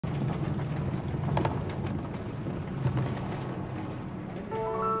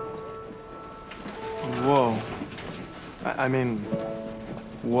I mean,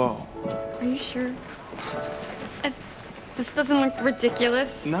 whoa. Are you sure? This doesn't look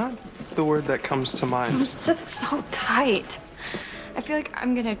ridiculous. Not the word that comes to mind. It's just so tight. I feel like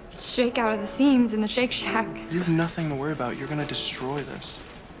I'm gonna shake out of the seams in the Shake Shack. You have nothing to worry about. You're gonna destroy this.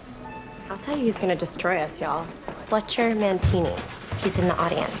 I'll tell you who's gonna destroy us, y'all. Fletcher Mantini. He's in the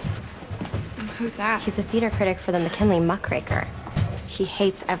audience. Who's that? He's a theater critic for the McKinley Muckraker. He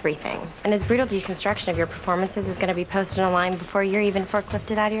hates everything. And his brutal deconstruction of your performances is gonna be posted online before you're even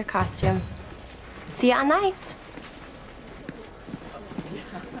forklifted out of your costume. See ya on the ice.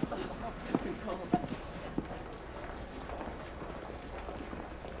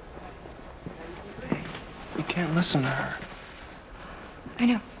 You can't listen to her. I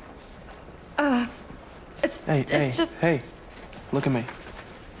know. It's just... Hey, look at me.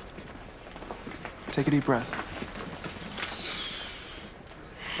 Take a deep breath.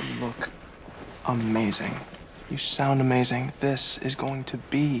 You look amazing. You sound amazing. This is going to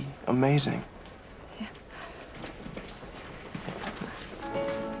be amazing.